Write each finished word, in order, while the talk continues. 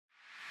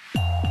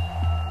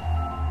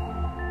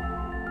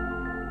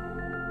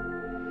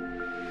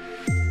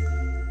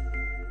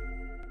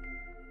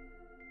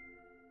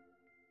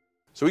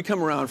So we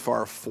come around for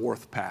our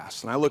fourth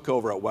pass, and I look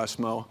over at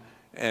Westmo,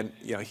 and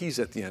he's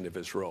at the end of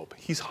his rope.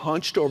 He's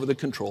hunched over the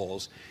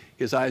controls.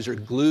 His eyes are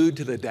glued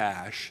to the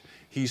dash.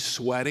 He's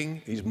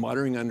sweating. He's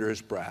muttering under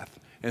his breath.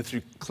 And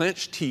through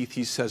clenched teeth,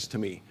 he says to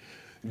me,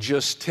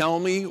 "Just tell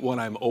me when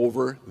I'm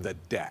over the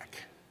deck."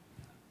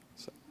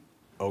 So,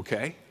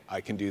 okay,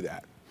 I can do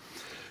that.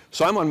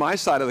 So I'm on my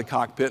side of the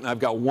cockpit, and I've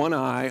got one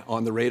eye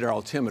on the radar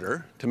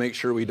altimeter to make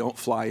sure we don't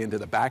fly into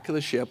the back of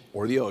the ship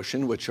or the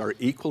ocean, which are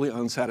equally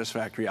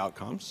unsatisfactory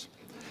outcomes.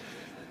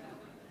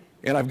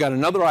 And I've got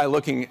another eye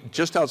looking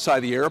just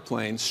outside the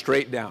airplane,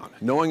 straight down,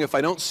 knowing if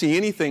I don't see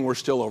anything, we're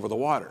still over the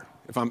water.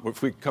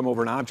 If we come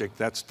over an object,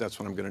 that's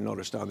what I'm going to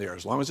notice down there.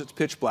 As long as it's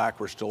pitch black,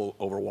 we're still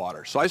over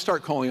water. So I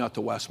start calling out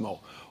to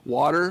Westmo,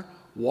 "Water,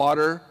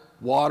 water,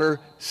 water,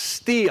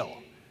 steel."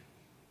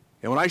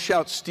 And when I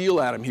shout "steel"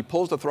 at him, he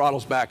pulls the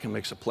throttles back and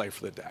makes a play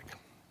for the deck.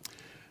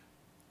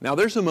 Now,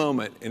 there's a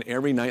moment in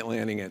every night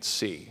landing at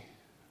sea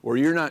where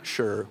you're not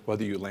sure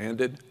whether you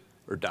landed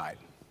or died.